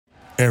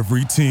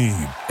Every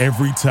team,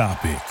 every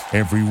topic,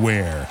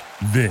 everywhere.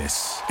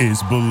 This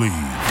is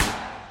Believe.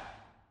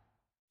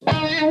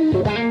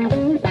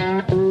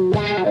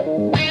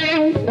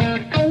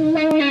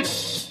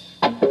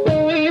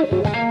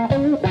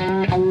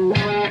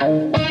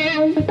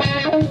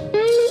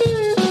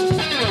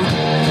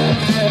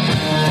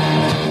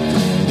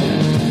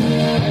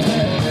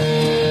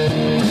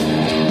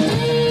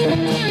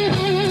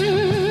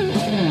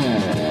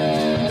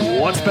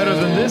 Better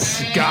than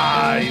this,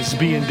 guys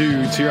being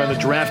dudes here on the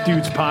Draft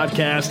Dudes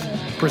podcast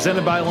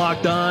presented by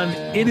Locked On.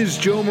 It is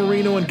Joe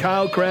Marino and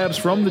Kyle Krabs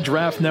from the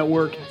Draft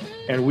Network,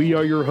 and we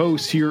are your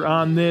hosts here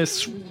on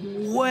this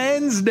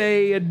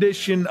Wednesday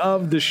edition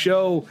of the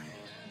show.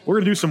 We're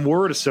going to do some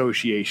word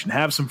association,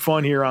 have some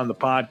fun here on the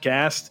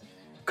podcast,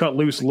 cut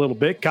loose a little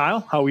bit.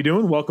 Kyle, how we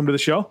doing? Welcome to the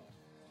show.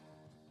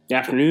 Good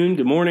afternoon,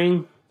 good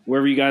morning,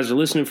 wherever you guys are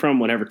listening from,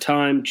 whatever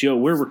time. Joe,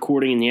 we're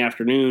recording in the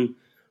afternoon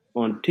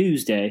on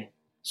Tuesday.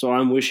 So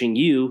I'm wishing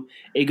you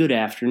a good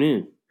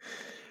afternoon.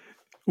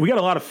 We got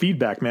a lot of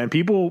feedback, man.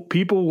 People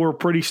were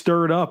pretty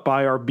stirred up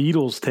by our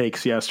Beatles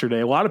takes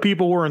yesterday. A lot of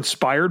people were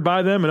inspired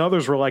by them, and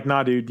others were like,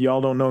 nah, dude, y'all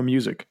don't know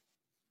music.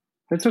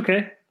 That's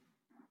okay.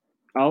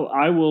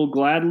 I will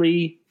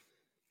gladly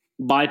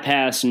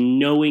bypass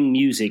knowing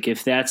music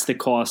if that's the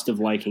cost of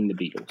liking the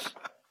Beatles.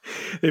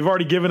 They've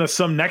already given us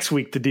some next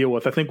week to deal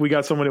with. I think we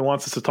got somebody who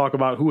wants us to talk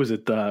about, who is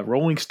it,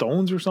 Rolling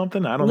Stones or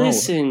something? I don't know.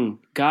 Listen,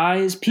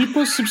 guys,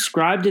 people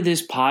subscribe to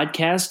this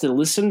podcast to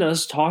listen to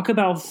us talk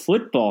about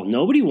football.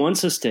 Nobody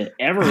wants us to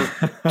ever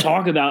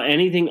talk about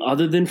anything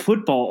other than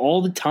football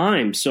all the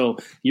time. So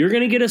you're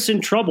going to get us in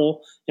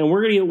trouble, and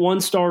we're going to get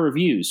 1-star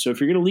reviews. So if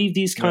you're going to leave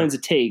these kinds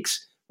of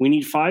takes, we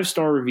need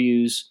 5-star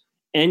reviews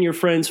and your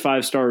friends'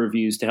 5-star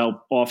reviews to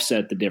help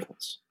offset the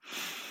difference.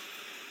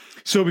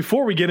 So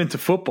before we get into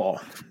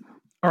football,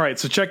 all right,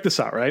 so check this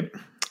out, right?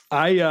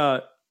 I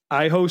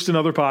host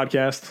another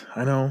podcast.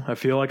 I know, I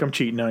feel like I'm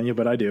cheating on you,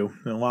 but I do.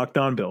 Locked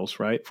On Bills,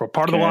 right? For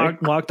part of the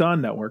Locked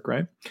On Network,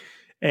 right?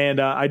 And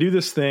I do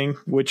this thing,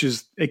 which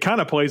is, it kind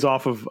of plays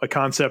off of a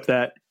concept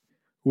that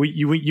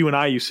you and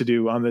I used to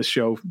do on this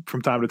show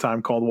from time to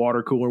time called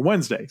Water Cooler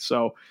Wednesday.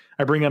 So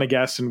I bring on a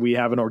guest and we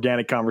have an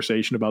organic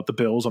conversation about the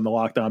Bills on the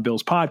Locked On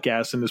Bills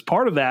podcast. And as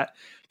part of that,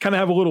 kind of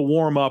have a little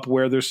warm up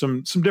where there's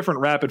some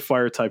different rapid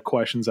fire type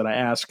questions that I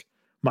ask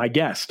my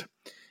guest.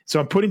 So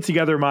I'm putting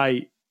together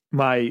my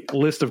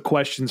list of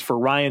questions for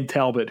Ryan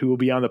Talbot, who will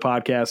be on the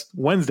podcast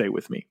Wednesday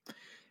with me.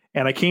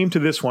 And I came to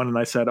this one and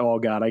I said, oh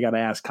God, I got to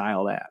ask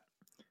Kyle that.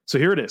 So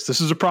here it is.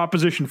 This is a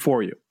proposition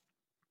for you.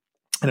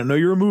 And I know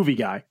you're a movie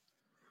guy.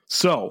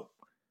 So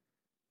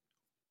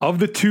of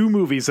the 2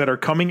 movies that are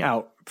coming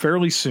out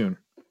fairly soon,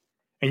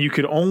 and you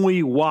could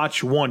only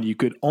watch one, you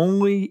could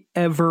only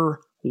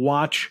ever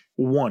watch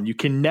one. You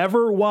can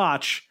never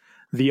watch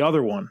the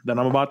other one that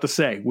I'm about to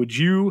say. Would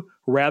you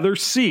rather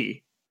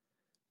see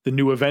the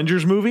new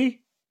Avengers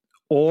movie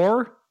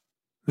or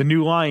the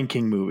new Lion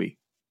King movie?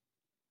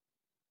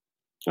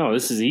 Oh,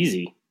 this is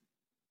easy.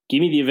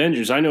 Give me the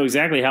Avengers. I know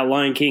exactly how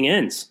Lion King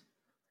ends.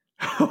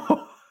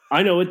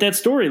 I know that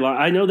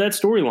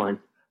storyline.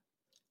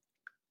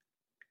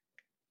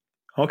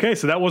 Okay,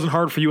 so that wasn't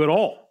hard for you at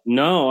all.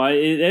 No,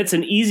 that's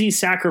an easy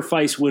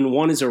sacrifice when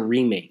one is a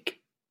remake.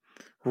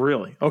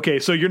 Really? Okay,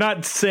 so you're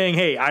not saying,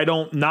 hey, I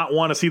don't not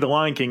want to see the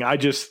Lion King. I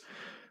just,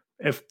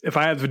 if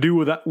I had to do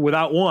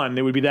without one,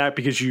 it would be that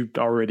because you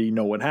already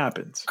know what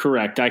happens.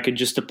 Correct. I could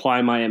just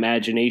apply my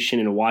imagination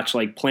and watch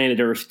like Planet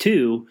Earth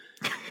 2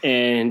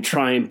 and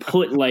try and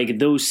put like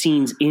those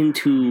scenes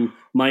into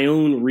my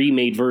own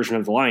remade version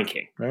of the Lion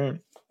King. Right.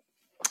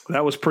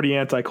 That was pretty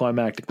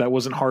anticlimactic. That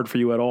wasn't hard for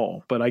you at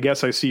all, but I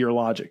guess I see your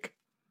logic.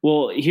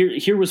 Well,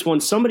 here was one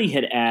somebody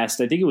had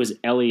asked. I think it was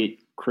Elliot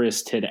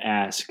Christ had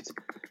asked.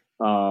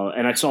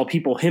 And I saw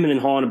people hemming and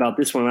hawing about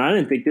this one, and I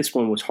didn't think this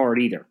one was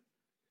hard either.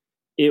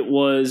 It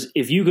was,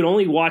 if you could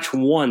only watch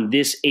one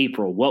this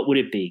April, what would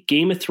it be?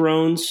 Game of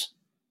Thrones,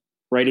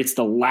 right? It's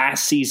the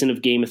last season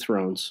of Game of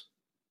Thrones.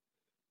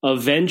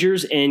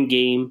 Avengers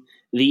Endgame,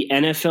 the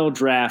NFL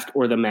Draft,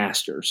 or the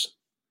Masters?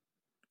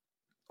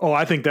 Oh,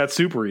 I think that's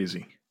super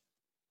easy.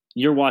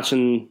 You're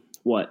watching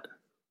what?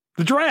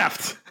 The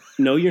draft.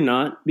 No, you're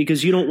not,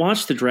 because you don't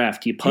watch the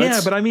draft. You putz.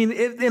 Yeah, but I mean,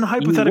 in a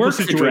hypothetical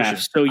situation, the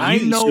draft, so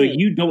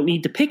you don't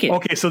need to pick it.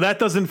 Okay, so that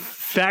doesn't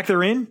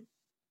factor in?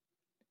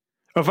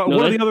 What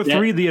are the other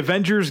 3? The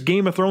Avengers,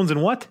 Game of Thrones,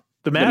 and what?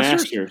 The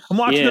Masters? I'm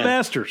watching the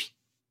Masters.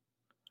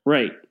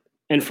 Right.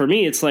 And for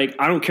me, it's like,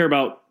 I don't care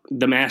about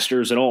the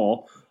Masters at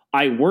all.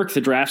 I work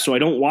the draft, so I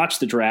don't watch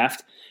the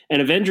draft.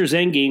 And Avengers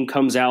Endgame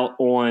comes out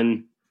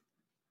on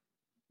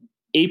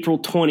April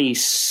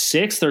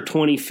 26th or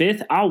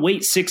 25th. I'll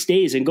wait 6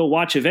 days and go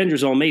watch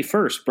Avengers on May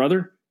 1st,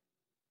 brother.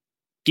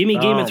 Give me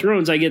Game of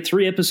Thrones. I get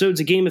 3 episodes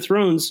of Game of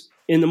Thrones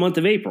in the month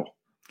of April.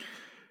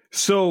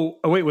 So,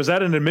 wait, was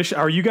that an admission?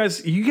 Are you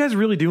guys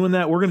really doing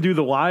that? We're going to do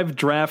the live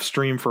draft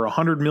stream for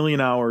 100 million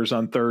hours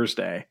on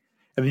Thursday.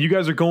 And then you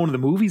guys are going to the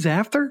movies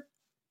after?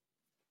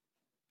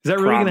 Is that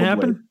really going to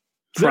happen?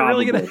 Is that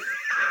really going to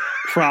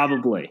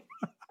Probably.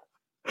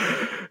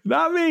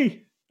 Not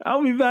me.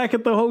 I'll be back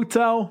at the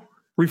hotel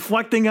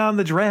reflecting on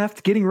the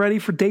draft, getting ready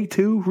for day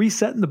 2,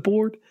 resetting the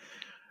board.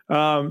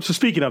 So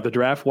speaking of the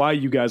draft, why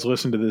you guys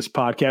listen to this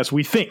podcast,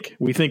 we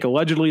think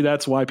allegedly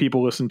that's why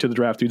people listen to the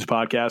Draft Dudes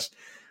podcast.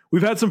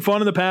 We've had some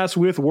fun in the past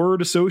with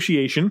word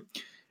association,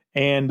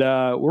 and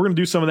we're going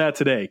to do some of that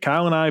today.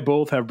 Kyle and I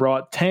both have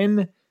brought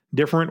 10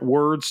 different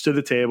words to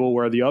the table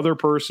where the other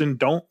person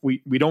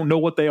we don't know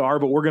what they are,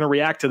 but we're going to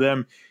react to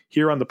them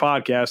here on the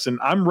podcast. And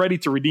I'm ready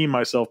to redeem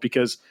myself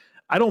because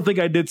I don't think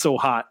I did so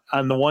hot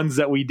on the ones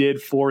that we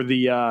did for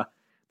the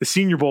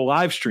Senior Bowl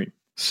live stream.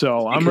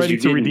 So I'm ready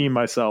to redeem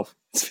myself.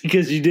 It's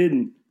because you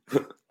didn't.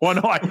 Well,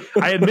 no,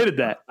 I admitted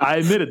that.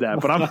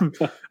 But I'm going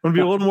to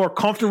be a little more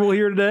comfortable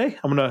here today.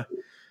 I'm going to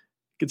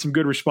get some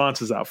good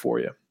responses out for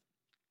you.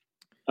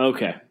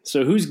 Okay.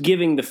 So who's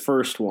giving the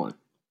first one?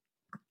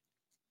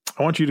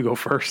 I want you to go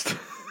first.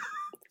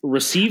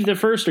 Receive the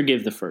first or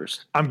give the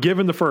first? I'm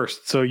giving the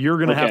first. So you're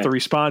going to have to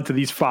respond to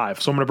these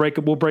 5. So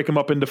we'll break them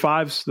up into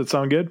 5s. That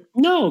sound good?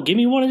 No, give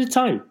me one at a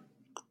time.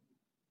 I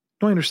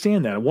don't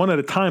understand that. One at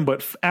a time,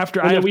 but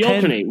after we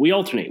alternate. We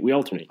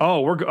alternate.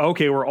 Oh,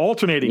 we're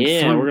alternating.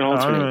 Yeah, we're going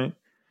to alternate.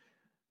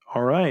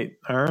 All right.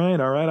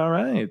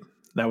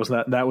 That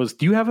was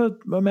do you have a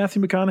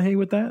Matthew McConaughey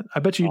with that? I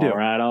bet you do. All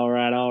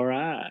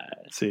right.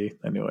 See,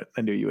 I knew it.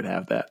 I knew you would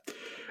have that.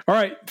 All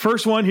right.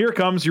 First one, here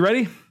comes. You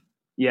ready?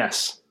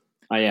 Yes,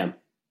 I am.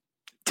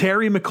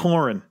 Terry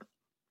McLaurin.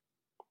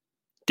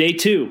 Day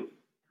 2.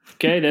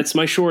 Okay, that's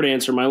my short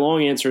answer. My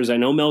long answer is I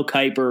know Mel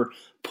Kiper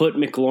put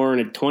McLaurin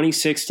at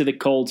 26 to the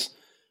Colts.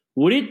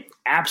 Would it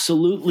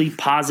absolutely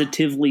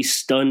positively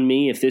stun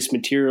me if this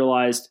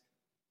materialized?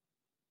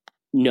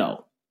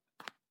 No.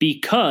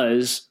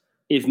 Because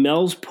if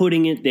Mel's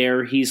putting it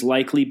there, he's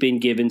likely been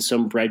given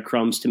some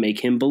breadcrumbs to make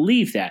him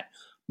believe that.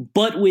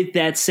 But with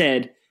that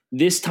said,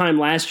 this time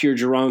last year,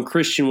 Jerron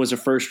Christian was a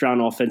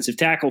first-round offensive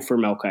tackle for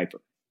Mel Kiper.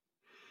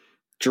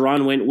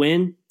 Jerron went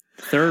when?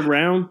 3rd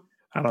round?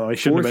 I don't know. He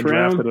shouldn't have been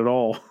drafted at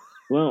all.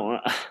 Well,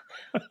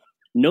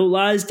 no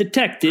lies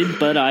detected,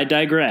 but I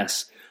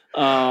digress.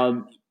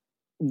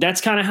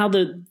 That's kind of how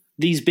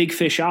these big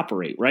fish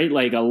operate, right?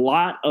 Like a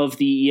lot of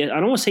I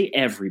don't want to say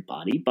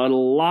everybody, but a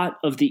lot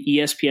of the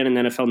ESPN and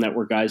NFL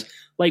Network guys,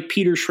 like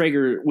Peter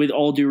Schrager, with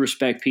all due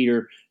respect,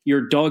 Peter,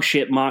 your dog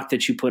shit mock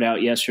that you put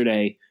out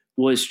yesterday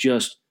was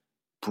just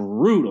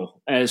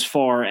brutal as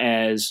far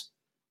as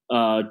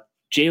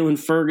Jalen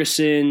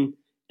Ferguson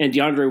and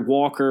DeAndre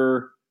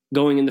Walker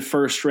going in the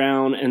first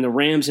round and the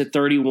Rams at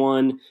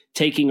 31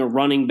 taking a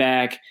running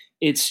back.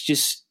 It's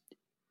just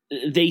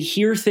they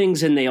hear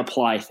things and they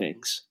apply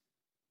things.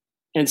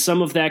 And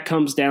some of that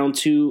comes down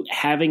to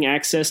having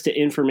access to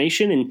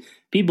information and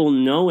people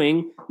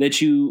knowing that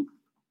you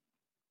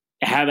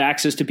have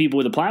access to people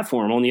with a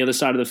platform on the other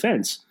side of the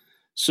fence.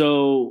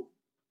 So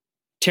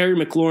Terry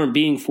McLaurin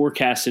being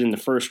forecasted in the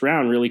first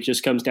round really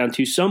just comes down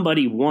to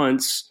somebody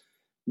wants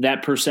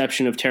that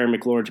perception of Terry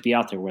McLaurin to be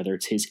out there, whether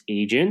it's his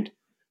agent,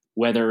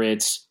 whether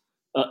it's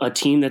a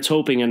team that's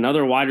hoping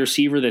another wide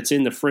receiver that's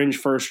in the fringe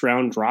first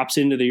round drops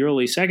into the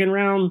early second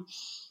round,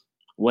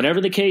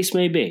 whatever the case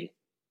may be.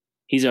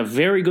 He's a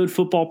very good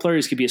football player.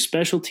 He's going to be a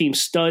special team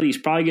stud. He's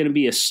probably going to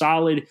be a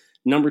solid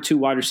number 2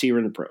 wide receiver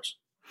in the pros.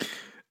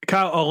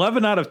 Kyle,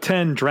 11 out of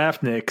 10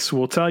 draft nicks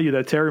will tell you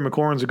that Terry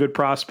McLaurin's a good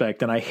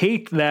prospect. And I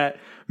hate that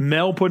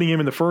Mel putting him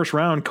in the first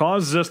round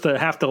causes us to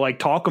have to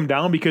talk him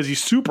down because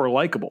he's super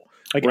likable.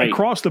 Right.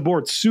 Across the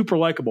board, super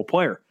likable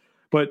player.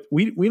 But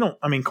we don't,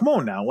 come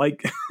on now.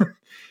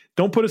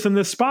 Don't put us in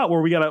this spot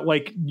where we got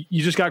to,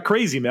 you just got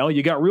crazy, Mel.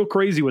 You got real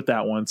crazy with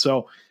that one.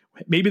 So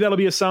maybe that'll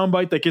be a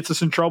soundbite that gets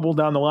us in trouble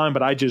down the line,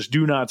 but I just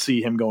do not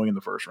see him going in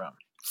the first round.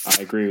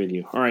 I agree with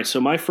you. All right,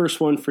 so my first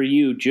one for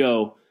you,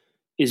 Joe,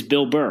 is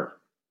Bill Burr.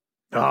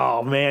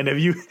 Oh, man. Have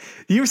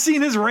you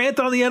seen his rant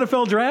on the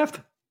NFL draft?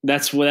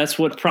 That's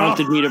what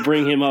prompted me to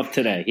bring him up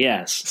today,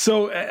 yes.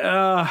 So,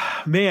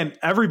 man,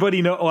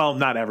 everybody know. Well,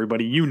 not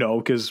everybody. You know,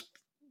 because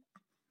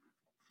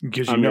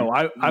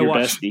I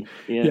watch.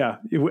 Yeah,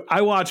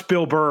 I watch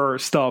Bill Burr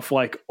stuff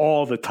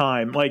all the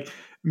time.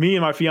 Me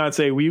and my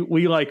fiance, we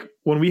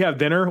when we have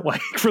dinner,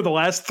 for the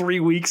last 3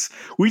 weeks,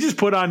 we just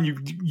put on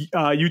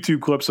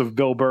YouTube clips of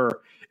Bill Burr,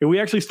 and we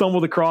actually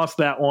stumbled across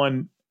that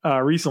one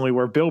recently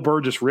where Bill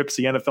Burr just rips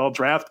the NFL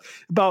draft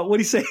about what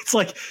he say.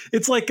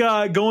 It's like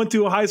going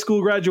to a high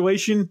school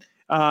graduation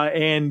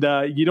and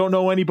you don't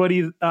know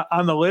anybody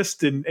on the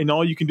list, and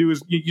all you can do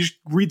is you just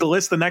read the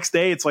list the next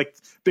day. It's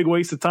big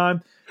waste of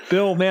time.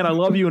 Bill, man, I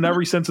love you in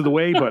every sense of the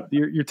way, but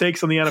your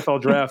takes on the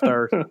NFL draft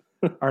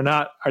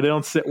they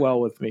don't sit well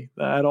with me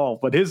at all.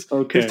 But his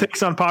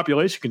takes on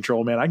population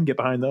control, man, I can get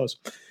behind those.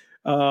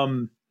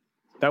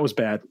 That was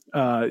bad.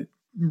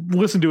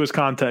 Listen to his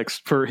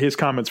context for his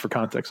comments for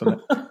context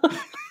on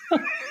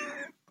that.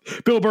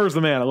 Bill Burr's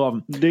the man. I love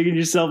him. Digging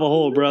yourself a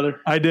hole, brother.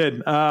 I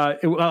did.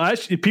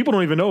 Actually, people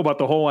don't even know about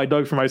the hole I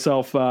dug for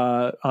myself.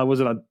 Was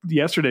it on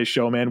yesterday's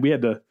show, man? We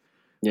had to.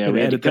 Yeah,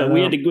 we had to cut.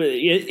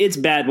 It's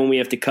bad when we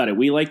have to cut it.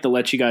 We like to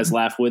let you guys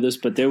laugh with us,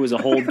 but there was a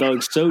hole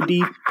dug so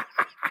deep.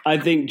 I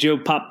think Joe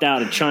popped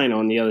out of China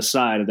on the other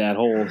side of that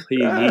hole. He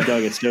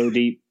dug it so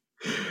deep.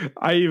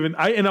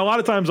 And a lot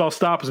of times I'll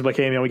stop and be like,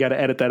 hey man, we got to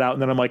edit that out.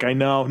 And then I'm like, I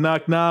know,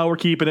 no, we're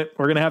keeping it.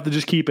 We're going to have to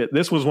just keep it.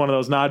 This was one of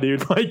those, nah,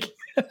 dude, like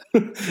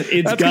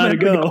it's got to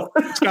go.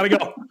 It's got to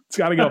go. It's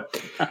got to go.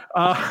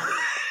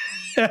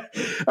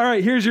 All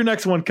right. Here's your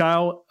next one,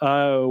 Kyle.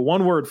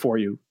 One word for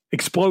you.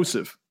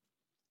 Explosive.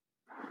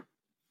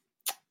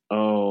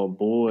 Oh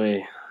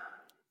boy.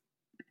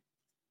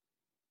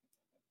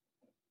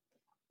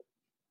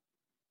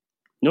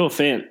 Noah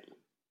Fant.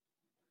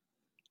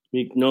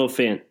 Noah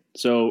Fant.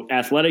 So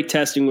athletic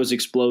testing was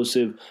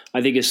explosive.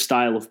 I think his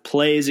style of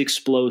play is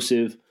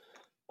explosive.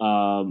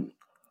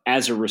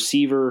 As a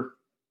receiver,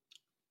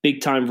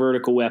 big-time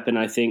vertical weapon.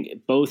 I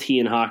think both he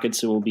and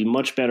Hockenson will be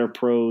much better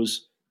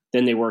pros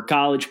than they were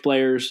college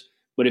players.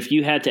 But if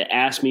you had to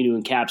ask me to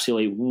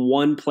encapsulate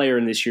one player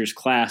in this year's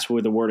class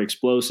with the word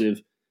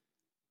explosive,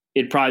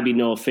 it'd probably be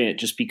Noah Fant,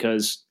 just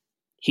because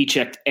he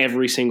checked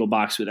every single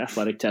box with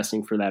athletic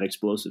testing for that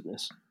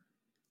explosiveness.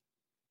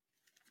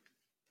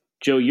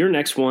 Joe, your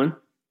next one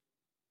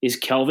is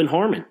Kelvin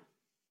Harmon.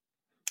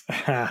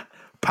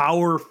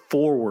 Power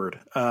forward.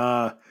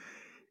 I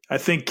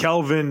think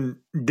Kelvin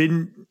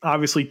didn't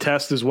obviously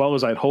test as well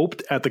as I'd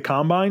hoped at the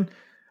combine,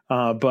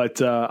 but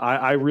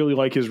I really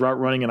like his route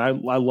running, and I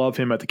love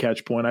him at the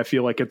catch point. I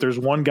feel like if there's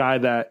one guy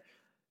that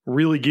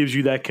really gives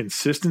you that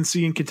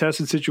consistency in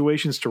contested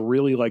situations to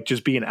really like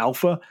just be an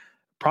alpha,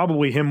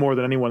 probably him more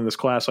than anyone in this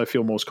class I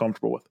feel most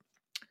comfortable with.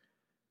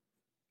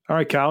 All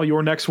right, Kyle,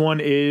 your next one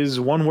is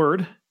one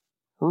word.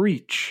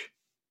 Reach.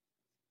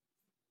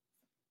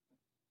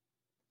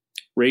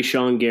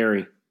 Rashawn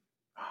Gary.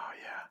 Oh,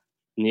 yeah.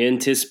 And the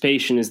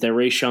anticipation is that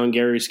Rashawn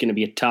Gary is going to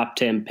be a top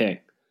 10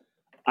 pick.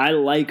 I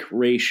like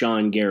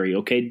Rashawn Gary,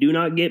 okay? Do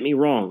not get me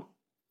wrong.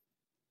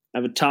 I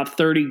have a top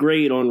 30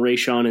 grade on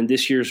Rashawn in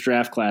this year's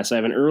draft class. I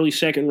have an early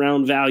second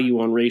round value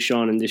on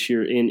Rashawn in this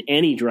year in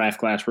any draft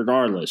class,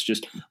 regardless,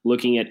 just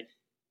looking at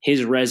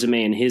his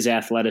resume and his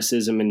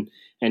athleticism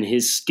and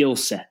his skill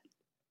set.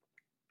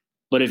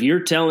 But if you're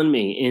telling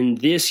me in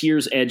this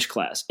year's edge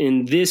class,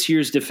 in this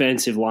year's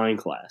defensive line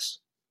class,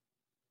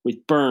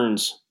 with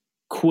Burns,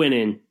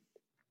 Quinnen,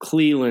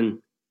 Cleveland,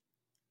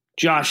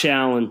 Josh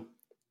Allen,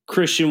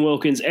 Christian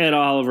Wilkins, Ed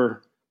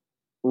Oliver,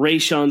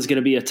 Rashawn's going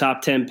to be a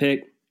top 10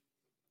 pick,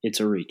 it's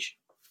a reach.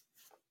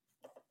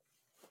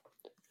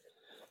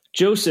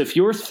 Joseph,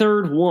 your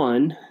third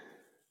one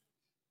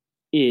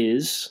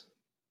is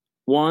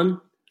Juan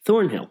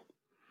Thornhill.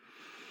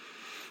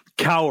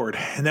 Coward,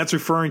 and that's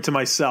referring to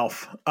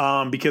myself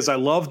because I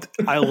loved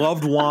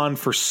Juan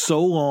for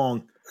so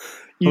long.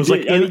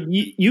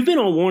 You've been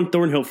on Juan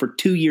Thornhill for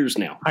 2 years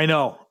now. I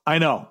know.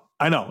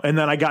 And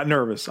then I got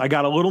nervous. I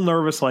got a little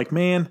nervous, like,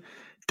 man,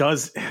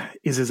 is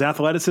his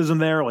athleticism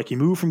there? Like, he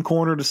moved from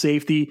corner to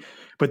safety,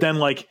 but then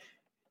like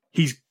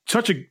he's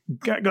such a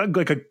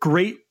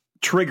great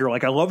trigger.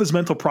 Like, I love his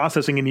mental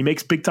processing, and he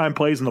makes big time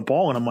plays on the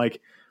ball. And I'm like,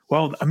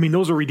 well, I mean,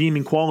 those are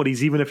redeeming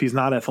qualities, even if he's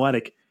not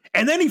athletic.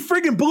 And then he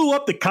friggin' blew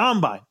up the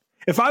combine.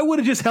 If I would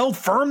have just held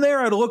firm there,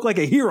 I'd have looked like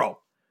a hero.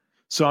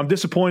 So I'm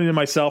disappointed in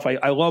myself.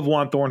 I love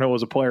Juan Thornhill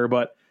as a player,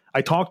 but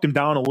I talked him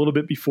down a little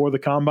bit before the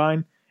combine,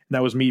 and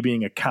that was me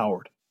being a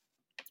coward.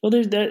 Well,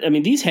 there's that. I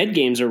mean, these head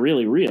games are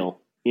really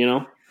real, you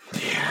know?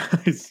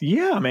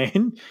 Yeah,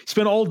 man.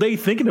 Spend all day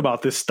thinking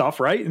about this stuff,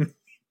 right? And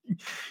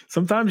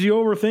sometimes you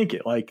overthink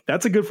it. Like,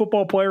 that's a good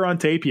football player on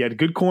tape. He had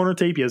good corner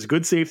tape. He has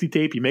good safety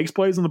tape. He makes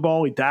plays on the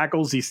ball. He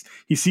tackles.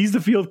 He sees the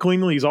field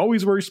cleanly. He's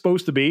always where he's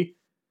supposed to be.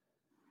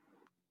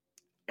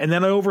 And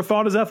then I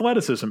overthought his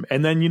athleticism.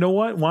 And then, you know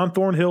what? Juan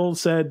Thornhill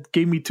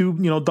gave me two,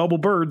 double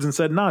birds and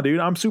said, nah, dude,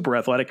 I'm super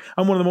athletic.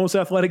 I'm one of the most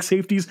athletic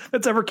safeties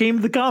that's ever came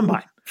to the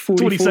combine.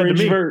 That's what he said to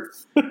me.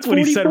 That's what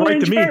he said right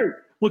to me.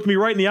 Looked me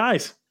right in the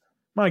eyes.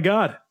 My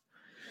God.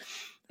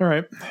 All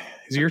right.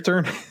 Is it your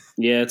turn?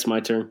 Yeah, it's my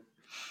turn.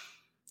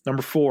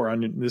 Number 4.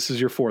 This is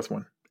your fourth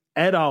one.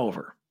 Ed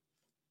Oliver.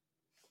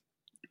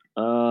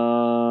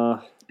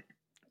 I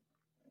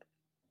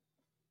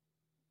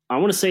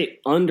want to say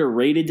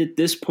underrated at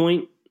this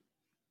point,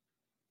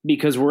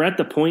 because we're at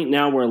the point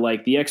now where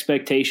like the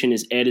expectation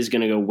is Ed is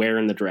going to go where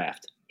in the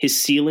draft.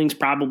 His ceiling's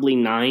probably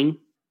 9.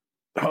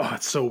 Oh,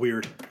 that's so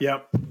weird.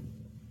 Yep.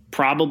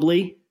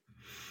 Probably.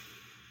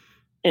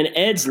 And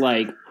Ed's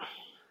like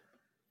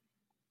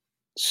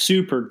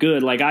super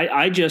good. Like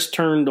I just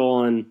turned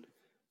on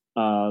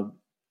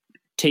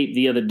tape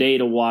the other day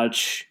to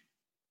watch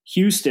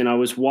Houston. I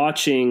was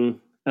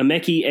watching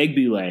Emeka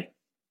Egbule,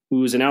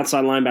 who's an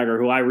outside linebacker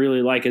who I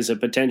really like as a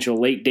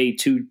potential late day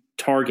 2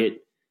 target.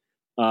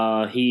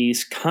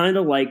 He's kind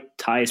of like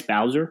Tyus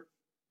Bowser,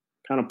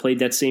 kind of played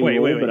that same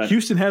role. Wait.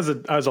 Houston has a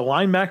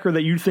linebacker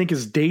that you think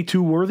is day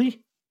 2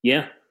 worthy?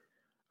 Yeah.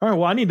 All right.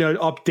 Well, I need to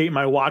update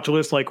my watch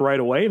list like right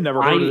away. I've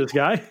never heard of this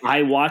guy.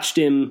 I watched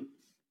him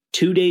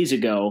 2 days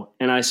ago,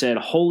 and I said,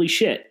 holy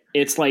shit,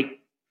 it's like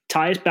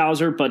Tyus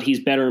Bowser, but he's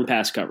better in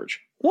pass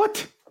coverage.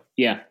 What?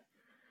 Yeah.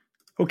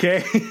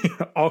 Okay.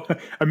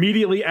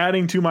 Immediately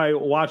adding to my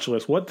watch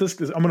list. I'm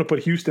going to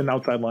put Houston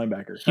outside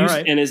linebacker. All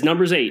right. And his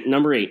number 8.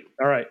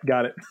 All right.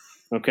 Got it.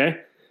 Okay.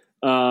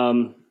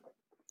 And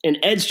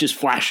Ed's just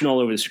flashing all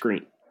over the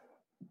screen.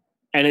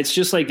 And it's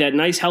just like that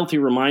nice, healthy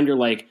reminder,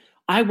 like,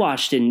 I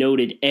watched and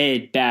noted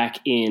Ed back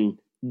in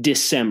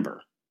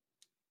December.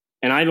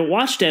 And I haven't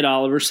watched Ed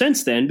Oliver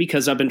since then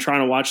because I've been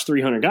trying to watch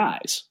 300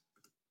 Guys.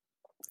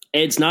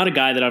 Ed's not a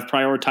guy that I've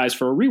prioritized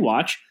for a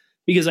rewatch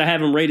because I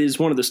have him rated as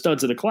one of the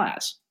studs of the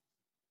class.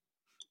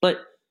 But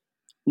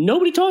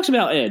nobody talks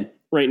about Ed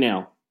right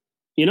now,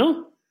 you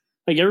know?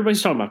 Like,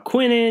 everybody's talking about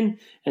Quinnen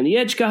and the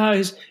edge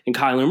guys and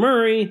Kyler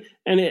Murray.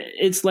 And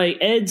it's like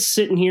Ed's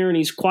sitting here and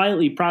he's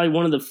quietly probably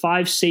one of the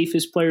 5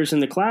 safest players in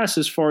the class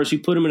as far as you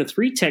put him in a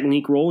 3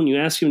 technique role and you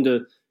ask him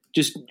to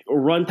just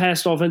run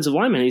past offensive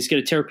linemen and he's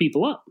going to tear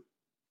people up.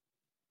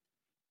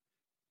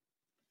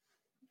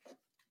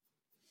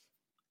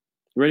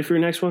 You ready for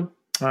your next one?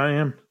 I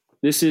am.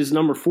 This is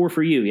number 4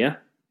 for you, yeah?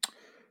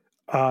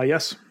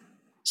 Yes.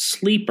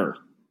 Sleeper.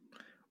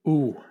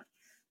 Ooh.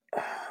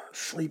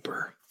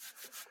 Sleeper.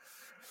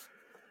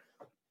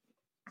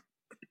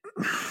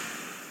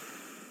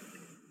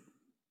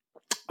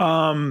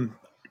 Man,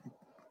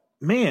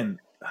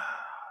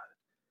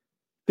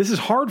 this is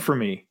hard for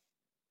me.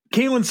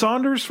 Kalen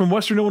Saunders from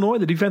Western Illinois,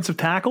 the defensive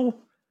tackle.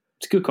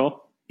 It's a good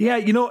call. Yeah,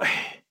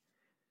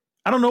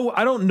 I don't know.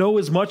 I don't know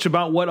as much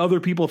about what other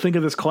people think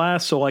of this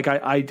class. So like,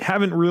 I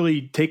haven't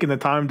really taken the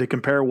time to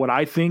compare what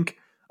I think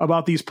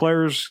about these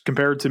players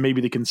compared to maybe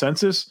the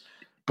consensus.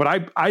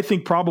 But I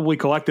think probably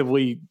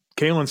collectively,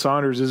 Kalen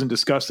Saunders isn't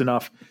discussed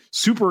enough.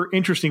 Super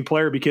interesting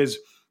player because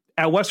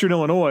at Western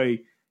Illinois,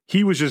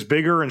 he was just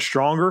bigger and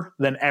stronger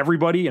than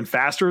everybody and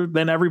faster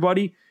than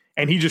everybody.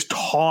 And he just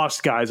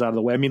tossed guys out of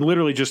the way. I mean,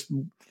 literally just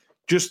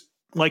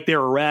like they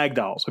were rag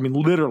dolls. I mean,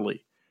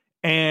 literally.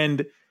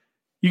 And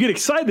you get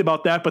excited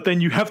about that, but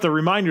then you have to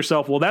remind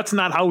yourself, well, that's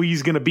not how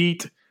he's going to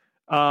beat,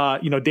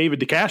 David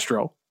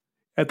DeCastro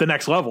at the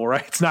next level,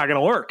 right? It's not going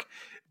to work.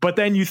 But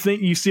then you see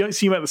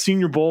him at the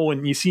Senior Bowl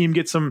and you see him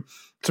get some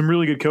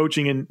really good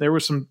coaching. And there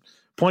was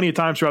plenty of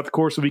times throughout the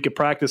course of the week of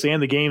practice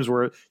and the games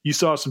where you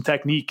saw some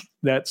technique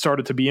that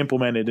started to be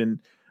implemented and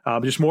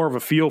just more of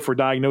a feel for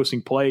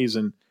diagnosing plays.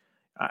 And,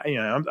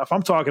 if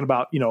I'm talking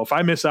about, if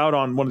I miss out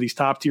on one of these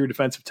top tier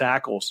defensive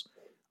tackles,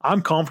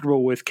 I'm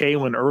comfortable with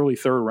Kalen early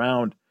 3rd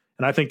round.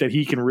 And I think that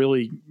he can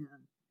really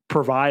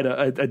provide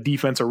a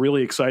defense, a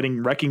really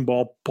exciting wrecking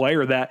ball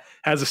player that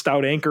has a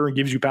stout anchor and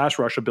gives you pass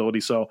rush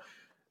ability. So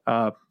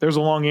there's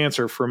a long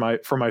answer for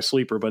my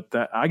sleeper, but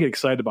I get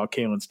excited about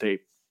Kalen's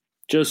tape.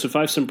 Joseph,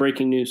 I have some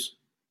breaking news.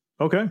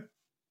 Okay.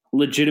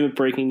 Legitimate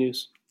breaking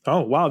news.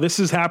 Oh, wow. This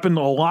has happened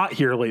a lot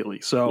here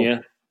lately. So yeah,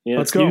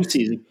 let's it's go. New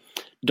season.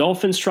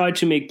 Dolphins tried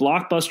to make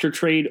blockbuster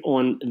trade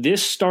on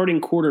this starting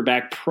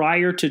quarterback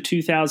prior to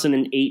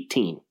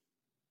 2018.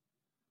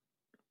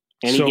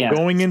 So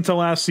going into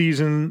last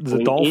season,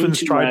 the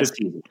Dolphins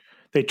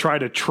tried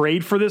to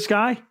trade for this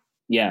guy?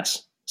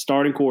 Yes.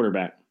 Starting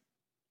quarterback.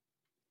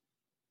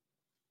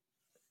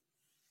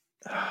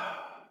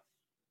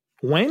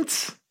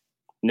 Wentz?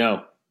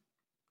 No.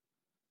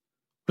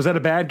 Was that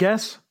a bad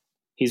guess?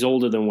 He's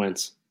older than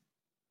Wentz.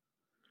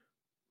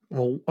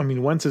 Well, I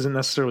mean, Wentz isn't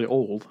necessarily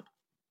old.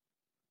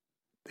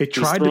 They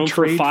tried to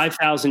trade for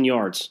 5,000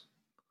 yards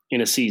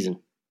in a season.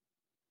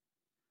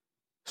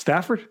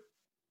 Stafford?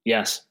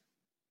 Yes.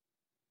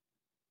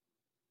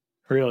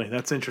 Really?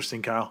 That's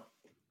interesting, Kyle.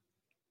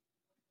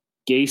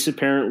 Gase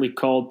apparently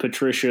called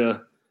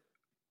Patricia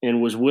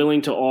and was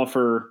willing to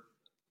offer,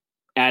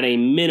 at a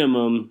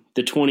minimum,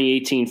 the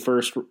 2018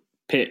 first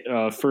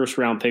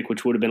round pick,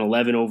 which would have been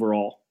 11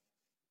 overall.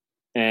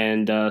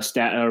 And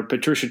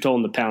Patricia told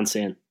him to pound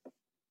sand.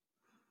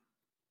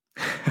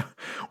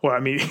 Well, I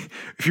mean,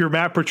 if you're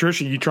Matt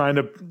Patricia, you trying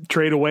to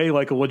trade away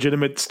like a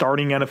legitimate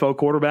starting NFL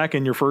quarterback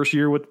in your first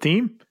year with the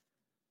team?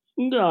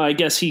 No, I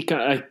guess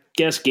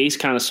Gase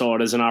kind of saw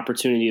it as an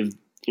opportunity of,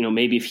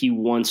 maybe if he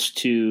wants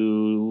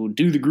to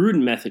do the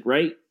Gruden method,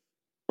 right?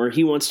 Or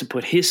he wants to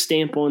put his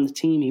stamp on the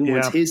team. He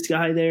wants his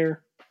guy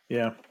there.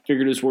 Yeah.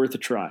 Figured it was worth a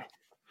try.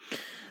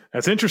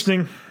 That's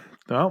interesting.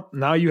 Well,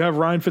 now you have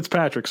Ryan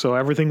Fitzpatrick, so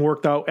everything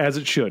worked out as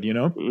it should,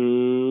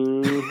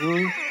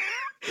 Mm-hmm.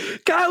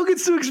 Kyle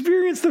gets to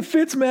experience the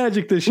Fitz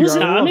magic this year.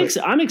 Listen,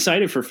 I'm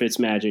excited for Fitz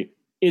magic.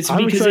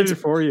 I'm excited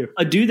for you.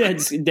 A dude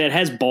that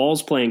has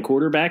balls playing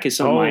quarterback is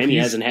something Miami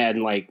hasn't had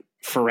in like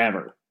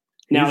forever.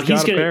 Now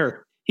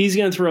he's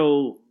gonna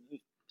throw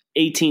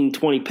 18,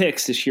 20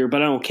 picks this year,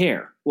 but I don't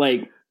care.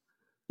 Like,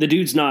 the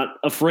dude's not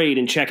afraid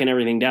and checking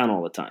everything down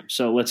all the time.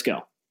 So let's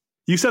go.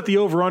 You set the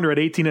over-under at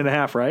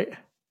 18.5, right?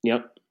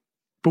 Yep.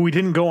 But we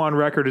didn't go on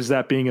record as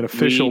that being an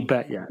official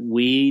bet yet.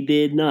 We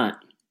did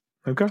not.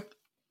 Okay.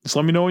 Just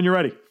let me know when you're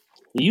ready.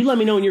 You let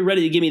me know when you're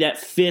ready to give me that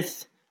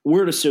 5th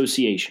word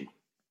association.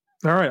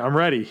 All right, I'm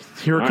ready.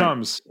 Here it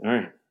comes. All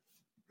right.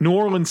 New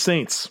Orleans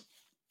Saints.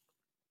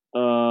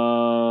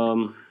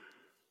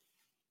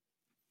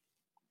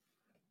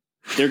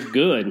 They're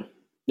good.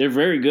 They're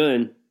very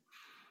good.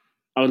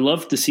 I would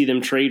love to see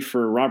them trade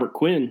for Robert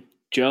Quinn,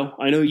 Joe.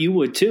 I know you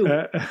would too.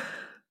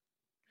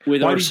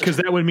 Because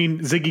that would mean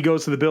Ziggy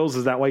goes to the Bills.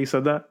 Is that why you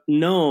said that?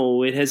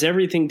 No, it has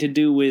everything to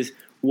do with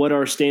what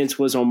our stance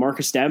was on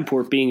Marcus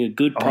Davenport being a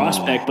good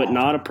prospect, but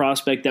not a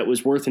prospect that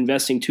was worth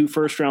investing 2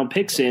 first-round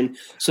picks in.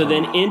 So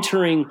then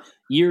entering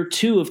year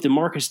 2 of the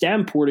Marcus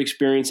Davenport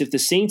experience, if the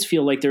Saints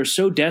feel like they're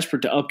so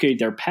desperate to upgrade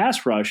their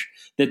pass rush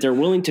that they're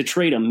willing to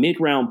trade a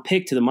mid-round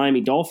pick to the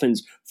Miami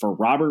Dolphins for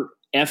Robert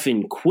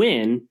effing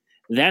Quinn,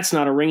 that's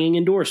not a ringing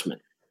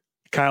endorsement.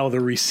 Kyle, the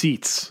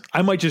receipts.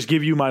 I might just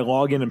give you my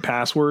login and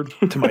password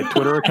to my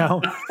Twitter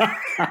account.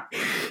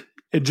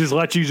 It just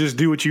lets you just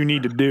do what you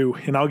need to do,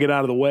 and I'll get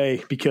out of the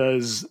way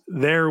because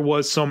there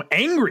was some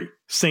angry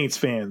Saints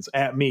fans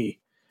at me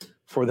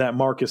for that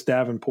Marcus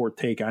Davenport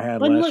take I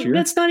had last year.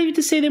 That's not even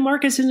to say that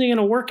Marcus isn't going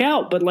to work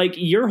out, but like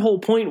your whole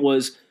point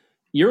was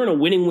you're in a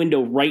winning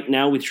window right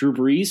now with Drew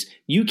Brees.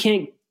 You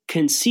can't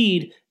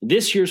concede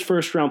this year's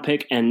first-round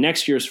pick and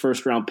next year's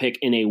first-round pick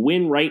in a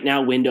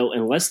win-right-now window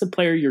unless the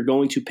player you're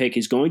going to pick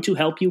is going to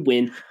help you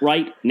win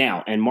right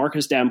now. And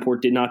Marcus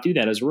Davenport did not do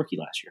that as a rookie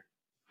last year.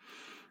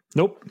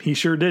 Nope, he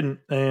sure didn't.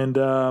 And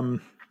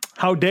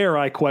how dare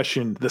I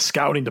question the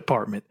scouting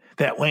department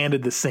that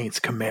landed the Saints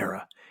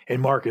Kamara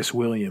and Marcus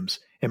Williams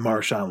and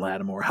Marshawn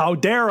Lattimore. How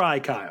dare I,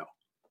 Kyle?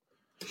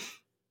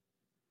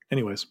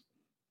 Anyways.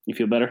 You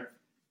feel better?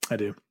 I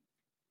do.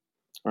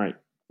 All right.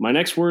 My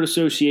next word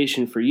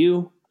association for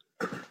you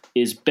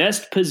is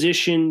best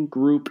position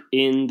group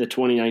in the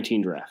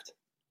 2019 draft.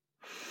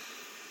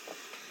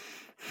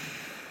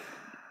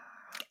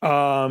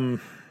 I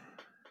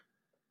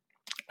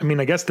mean,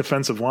 I guess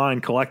defensive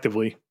line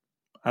collectively.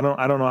 I don't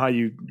know how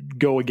you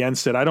go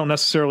against it. I don't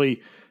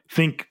necessarily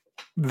think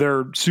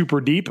they're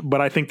super deep, but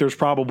I think there's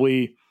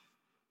probably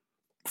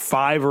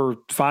 5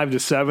 to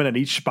 7 at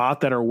each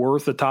spot that are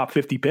worth a top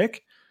 50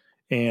 pick.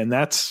 And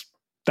that's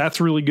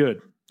really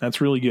good.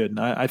 That's really good.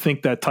 I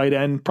think that tight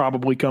end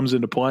probably comes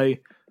into play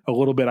a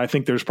little bit. I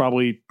think there's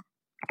probably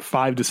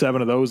 5 to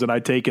 7 of those that I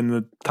take in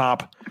the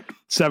top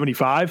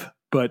 75,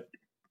 but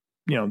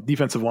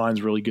defensive line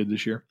is really good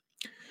this year.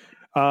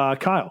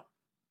 Kyle,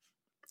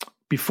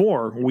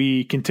 before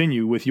we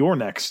continue with your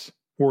next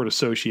word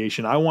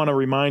association, I want to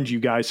remind you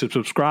guys to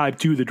subscribe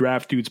to the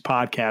Draft Dudes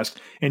podcast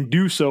and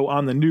do so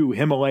on the new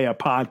Himalaya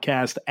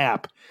podcast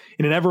app.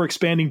 In an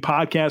ever-expanding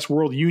podcast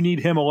world, you need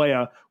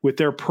Himalaya with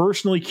their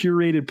personally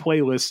curated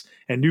playlists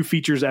and new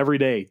features every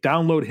day.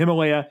 Download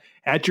Himalaya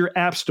at your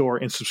app store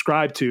and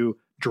subscribe to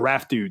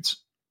Draft Dudes.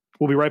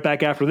 We'll be right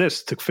back after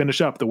this to finish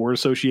up the word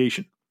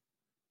association.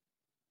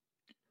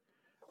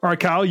 All right,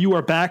 Kyle, you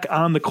are back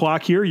on the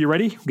clock here. You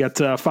ready? We got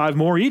 5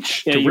 more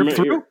each to rip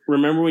through.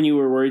 Remember when you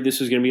were worried this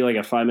was going to be like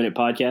a 5-minute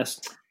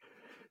podcast?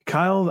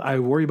 Kyle, I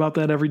worry about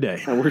that every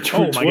day. We're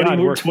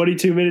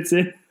 22 minutes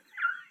in.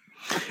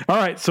 All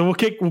right, so we'll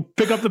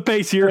pick up the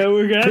pace here.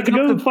 We're going to have to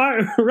go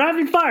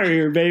rapid fire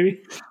here,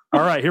 baby.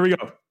 All right, here we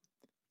go.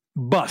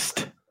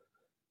 Bust.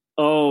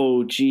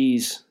 Oh,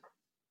 geez.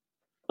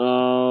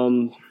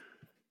 Jalen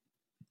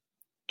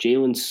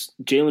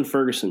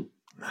Ferguson.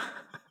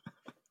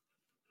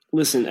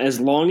 Listen, as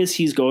long as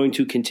he's going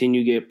to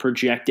continue to get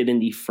projected in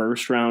the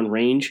first round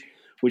range,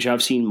 which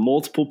I've seen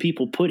multiple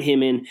people put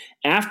him in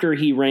after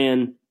he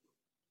ran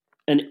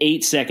an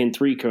 8-second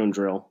 3-cone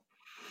drill,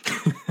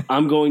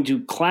 I'm going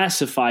to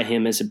classify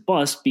him as a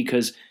bust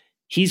because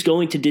he's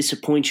going to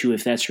disappoint you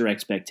if that's your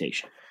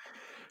expectation.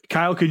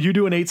 Kyle, could you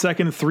do an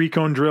 8-second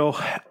 3-cone drill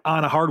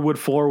on a hardwood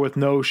floor with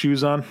no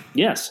shoes on?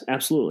 Yes,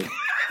 absolutely.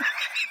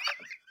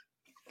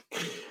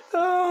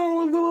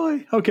 Oh,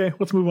 boy. Okay,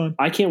 let's move on.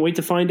 I can't wait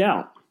to find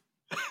out.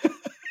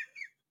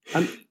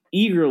 I'm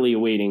eagerly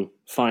awaiting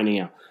finding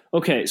out.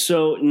 Okay,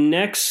 so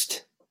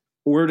next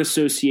word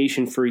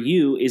association for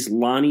you is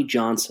Lonnie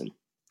Johnson.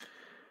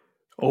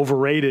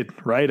 Overrated,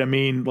 right? I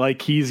mean,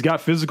 like he's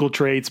got physical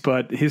traits,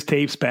 but his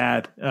tape's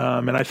bad.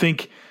 And I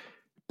think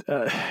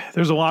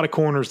there's a lot of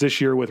corners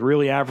this year with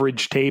really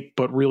average tape,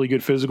 but really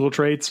good physical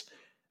traits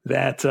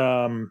that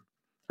are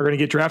going to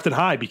get drafted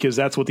high because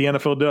that's what the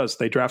NFL does.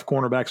 They draft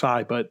cornerbacks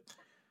high, but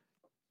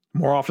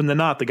more often than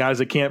not, the guys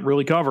that can't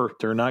really cover,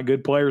 they're not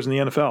good players in the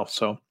NFL.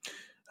 So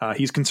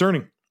he's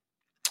concerning.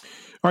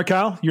 All right,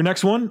 Kyle, your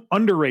next one,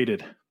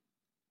 underrated.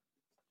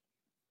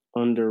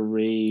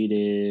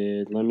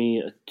 Underrated. Let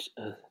me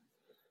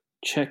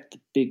check the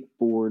big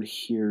board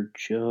here,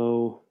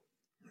 Joe.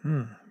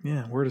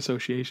 Yeah, word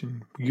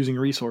association, using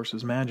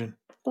resources, imagine.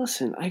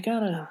 Listen, I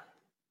don't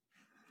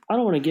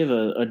want to give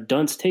a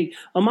dunce take.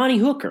 Amani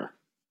Hooker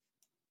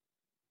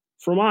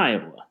from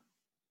Iowa.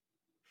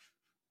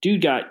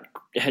 Dude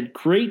had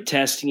great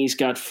testing. He's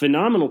got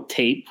phenomenal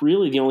tape.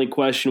 Really, the only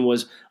question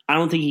was, I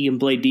don't think he can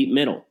play deep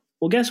middle.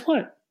 Well, guess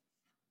what?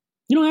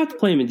 You don't have to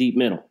play him in deep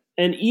middle.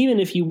 And even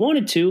if you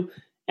wanted to,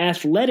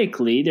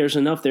 athletically, there's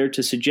enough there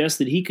to suggest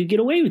that he could get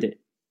away with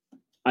it.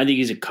 I think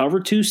he's a cover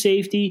 2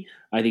 safety.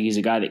 I think he's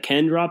a guy that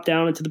can drop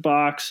down into the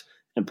box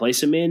and play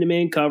some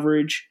man-to-man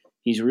coverage.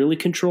 He's really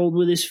controlled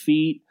with his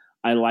feet.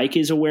 I like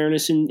his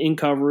awareness in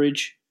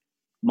coverage.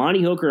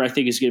 Monty Hooker, I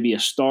think, is going to be a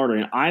starter.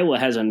 And Iowa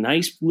has a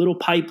nice little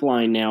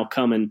pipeline now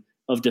coming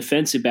of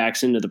defensive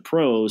backs into the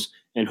pros,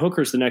 and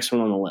Hooker's the next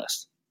one on the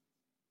list.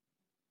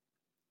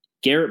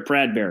 Garrett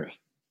Bradbury.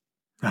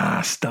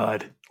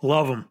 Stud.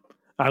 Love him.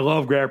 I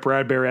love Garrett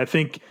Bradbury. I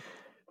think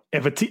I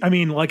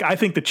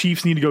think the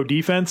Chiefs need to go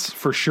defense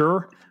for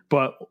sure,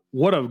 but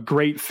what a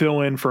great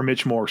fill-in for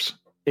Mitch Morse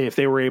if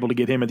they were able to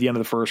get him at the end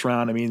of the first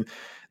round. I mean,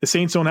 the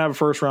Saints don't have a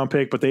first-round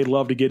pick, but they'd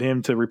love to get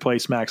him to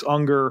replace Max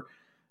Unger.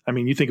 I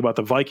mean, you think about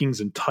the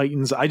Vikings and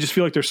Titans. I just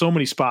feel like there's so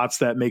many spots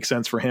that make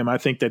sense for him. I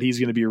think that he's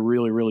going to be a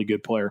really, really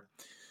good player.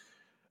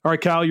 All right,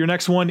 Kyle, your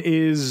next one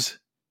is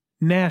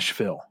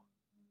Nashville.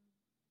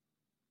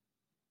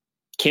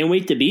 Can't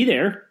wait to be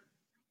there.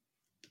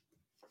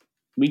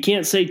 We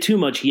can't say too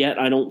much yet,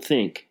 I don't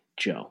think,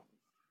 Joe.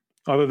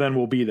 Other than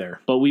we'll be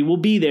there. But we will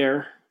be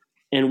there,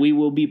 and we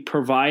will be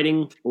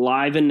providing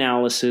live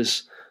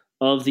analysis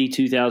of the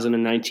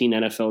 2019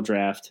 NFL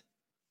Draft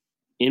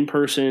in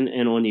person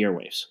and on the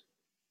airwaves.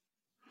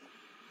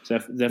 Is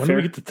that when fair? do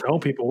we get to tell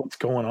people what's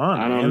going on?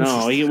 I don't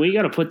know. We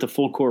got to put the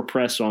full court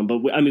press on. But,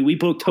 we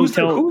booked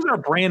hotel. Who's our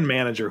brand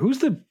manager? Who's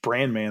the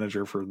brand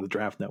manager for the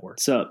Draft Network?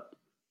 What's up?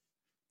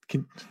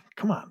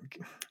 Come on.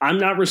 I'm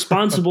not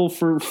responsible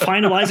for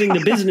finalizing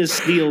the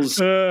business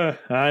deals.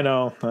 I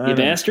know. You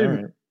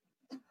bastard.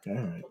 All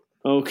right.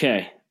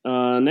 Okay.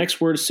 Next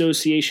word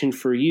association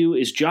for you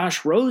is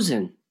Josh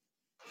Rosen.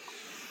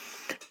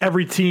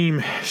 Every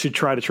team should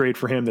try to trade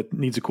for him that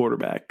needs a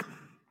quarterback.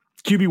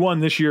 QB1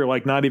 this year,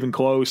 like not even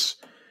close.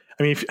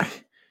 I mean, if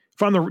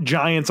I'm the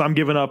Giants, I'm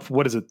giving up,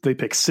 what is it? They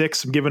pick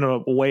 6. I'm giving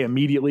it away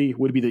immediately.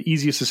 Would be the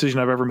easiest decision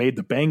I've ever made.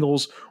 The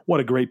Bengals, what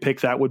a great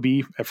pick that would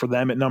be for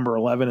them at number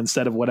 11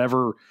 instead of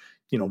whatever,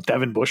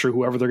 Devin Bush or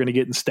whoever they're going to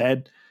get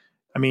instead.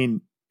 I mean,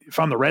 if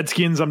I'm the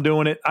Redskins, I'm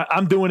doing it.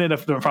 I'm doing it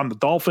if I'm the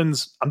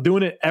Dolphins. I'm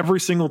doing it every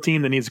single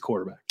team that needs a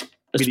quarterback.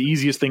 It'd be the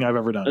easiest thing I've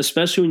ever done.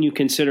 Especially when you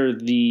consider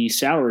the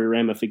salary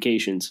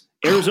ramifications.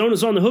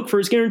 Arizona's on the hook for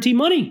his guaranteed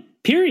money,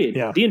 period.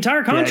 Yeah. The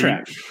entire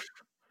contract. Yeah,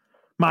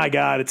 my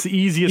God, it's the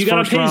easiest you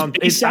gotta first pay round.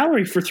 His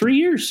salary for 3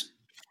 years.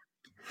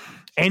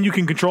 And you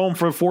can control him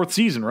for a 4th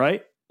season,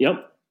 right?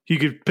 Yep. You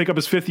could pick up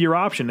his 5th year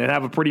option and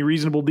have a pretty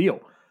reasonable deal.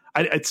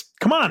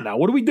 Come on now.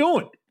 What are we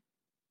doing?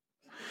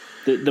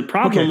 The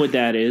problem with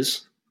that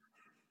is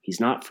he's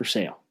not for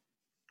sale.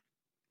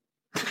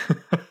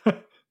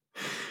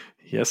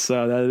 Yes,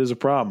 that is a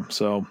problem.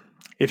 So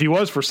if he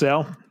was for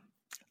sale,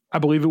 I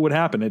believe it would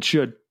happen. It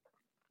should.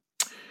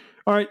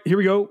 All right, here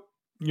we go.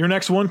 Your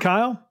next one,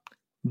 Kyle.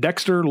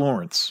 Dexter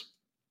Lawrence.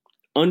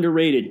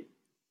 Underrated.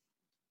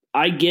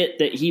 I get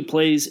that he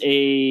plays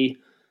a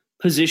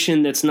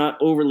position that's not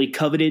overly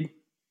coveted,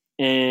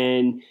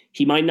 and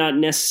he might not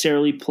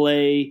necessarily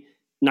play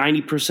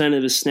 90%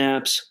 of his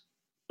snaps,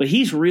 but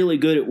he's really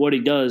good at what he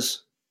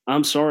does.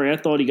 I'm sorry. I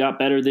thought he got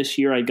better this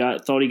year.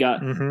 Thought he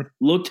got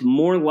looked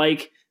more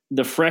like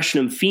the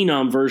freshman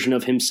phenom version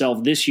of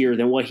himself this year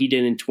than what he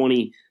did in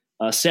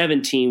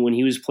 2017 when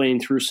he was playing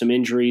through some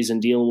injuries and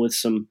dealing with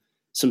some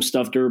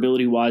stuff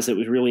durability wise that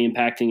was really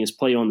impacting his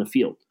play on the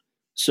field.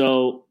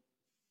 So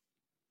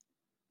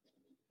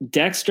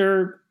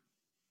Dexter,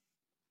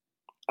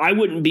 I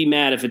wouldn't be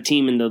mad if a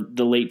team in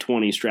the late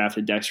 20s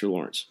drafted Dexter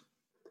Lawrence,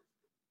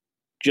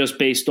 just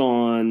based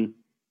on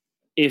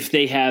if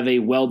they have a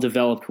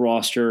well-developed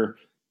roster.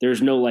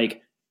 There's no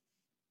like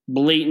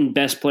blatant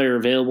best player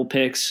available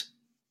picks.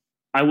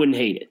 I wouldn't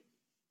hate it.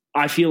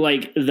 I feel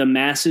like the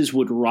masses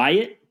would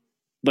riot,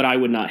 but I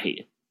would not hate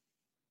it.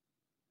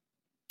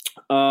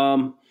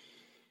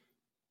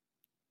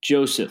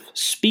 Joseph,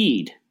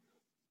 speed.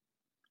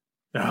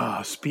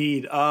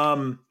 Speed.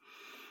 Mecole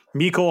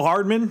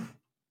Hardman,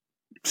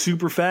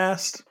 super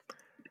fast.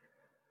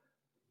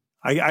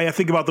 I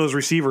think about those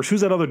receivers.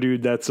 Who's that other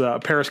dude? That's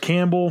Paris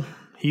Campbell.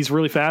 He's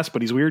really fast,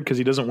 but he's weird because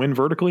he doesn't win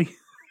vertically.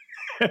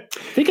 I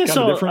think I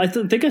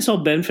saw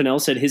Ben Fennell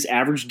said his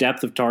average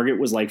depth of target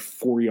was like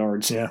 4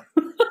 yards. Yeah,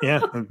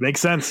 it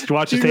makes sense. To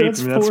watch the tape.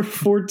 That's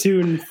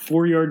 4.2 and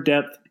 4 yard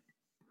depth.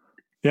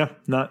 Yeah,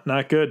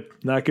 not good.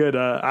 Not good.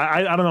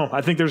 I don't know.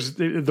 I think there's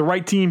the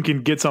right team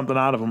can get something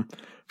out of him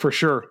for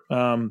sure.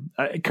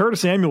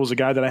 Curtis Samuel was a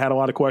guy that I had a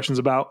lot of questions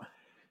about,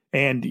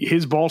 and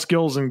his ball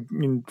skills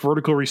and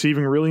vertical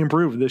receiving really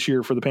improved this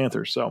year for the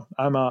Panthers. So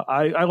I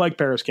like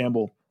Paris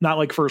Campbell, not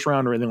like first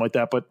round or anything like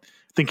that, but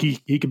I think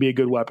he could be a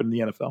good weapon in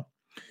the NFL.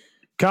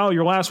 Kyle,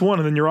 your last one,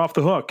 and then you're off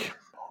the hook.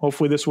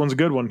 Hopefully this one's a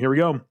good one. Here we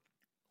go.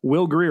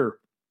 Will Grier.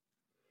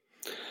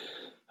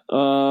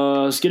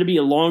 It's going to be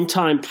a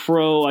long-time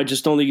pro. I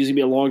just don't think he's going to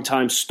be a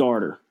long-time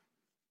starter.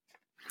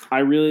 I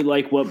really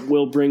like what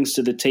Will brings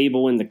to the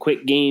table in the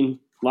quick game.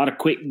 A lot of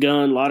quick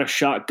gun, a lot of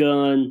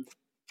shotgun,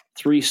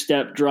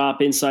 3-step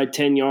drop inside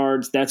 10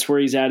 yards. That's where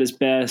he's at his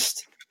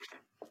best.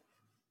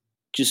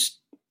 Just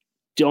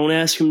don't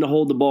ask him to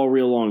hold the ball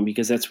real long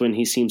because that's when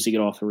he seems to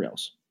get off the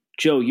rails.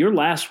 Joe, your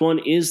last one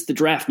is the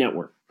Draft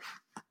Network.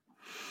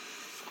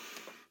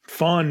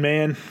 Fun,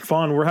 man.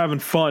 Fun. We're having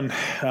fun.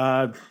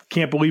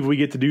 Can't believe we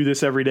get to do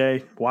this every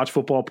day. Watch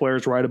football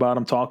players write about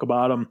them, talk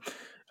about them.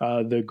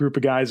 The group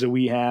of guys that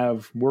we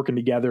have working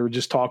together,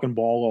 just talking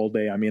ball all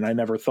day. I mean, I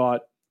never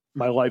thought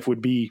my life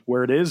would be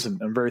where it is,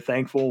 and I'm very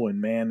thankful. And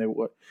man,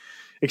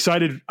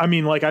 excited. I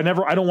mean, like I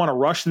don't want to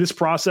rush this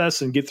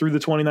process and get through the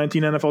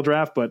 2019 NFL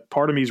draft, but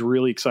part of me is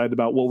really excited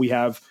about what we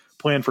have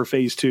plan for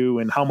phase 2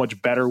 and how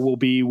much better we'll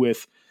be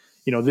with,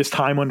 this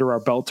time under our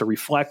belt to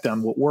reflect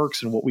on what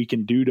works and what we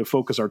can do to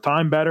focus our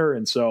time better.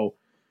 And so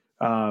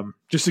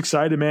just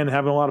excited, man,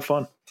 having a lot of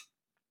fun.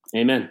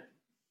 Amen.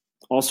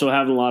 Also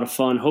having a lot of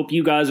fun. Hope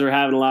you guys are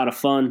having a lot of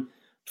fun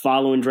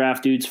following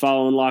Draft Dudes,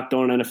 following Locked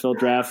On NFL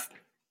Draft,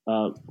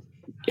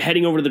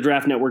 heading over to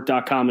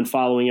thedraftnetwork.com and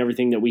following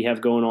everything that we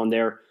have going on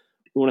there.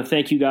 We want to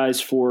thank you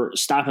guys for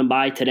stopping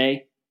by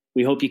today.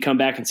 We hope you come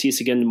back and see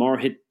us again tomorrow.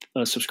 Hit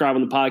subscribe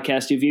on the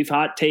podcast. If you have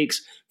hot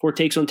takes for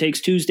Takes on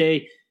Takes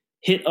Tuesday,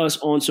 hit us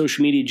on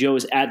social media. Joe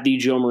is at the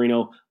Joe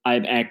Marino. I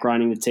am at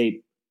Grinding the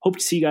Tape. Hope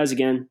to see you guys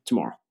again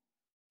tomorrow.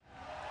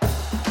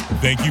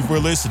 Thank you for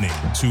listening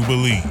to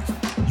Believe.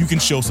 You can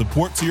show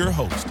support to your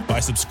host by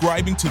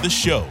subscribing to the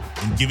show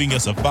and giving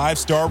us a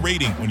 5-star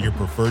rating on your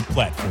preferred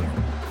platform.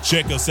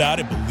 Check us out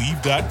at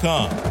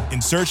Believe.com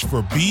and search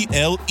for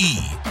BLEAV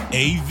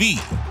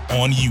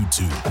on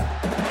YouTube.